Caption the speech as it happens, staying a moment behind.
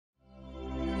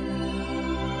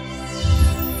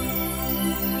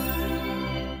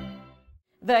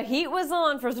The heat was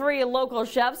on for 3 local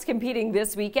chefs competing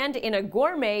this weekend in a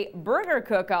gourmet burger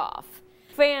cook-off.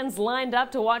 Fans lined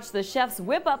up to watch the chefs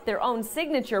whip up their own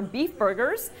signature beef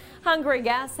burgers. Hungry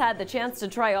guests had the chance to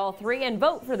try all 3 and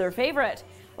vote for their favorite.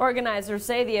 Organizers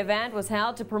say the event was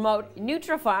held to promote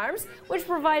NutraFarms, which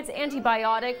provides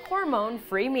antibiotic,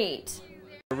 hormone-free meat.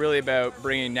 We're really about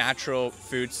bringing natural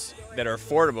foods that are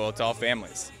affordable to all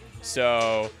families.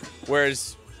 So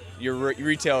whereas your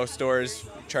retail stores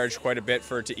charge quite a bit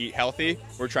to eat healthy,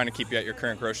 we're trying to keep you at your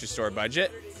current grocery store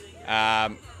budget. I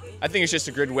think it's just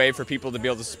a good way for people to be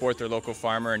able to support their local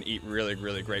farmer and eat really,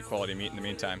 really great quality meat in the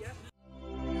meantime.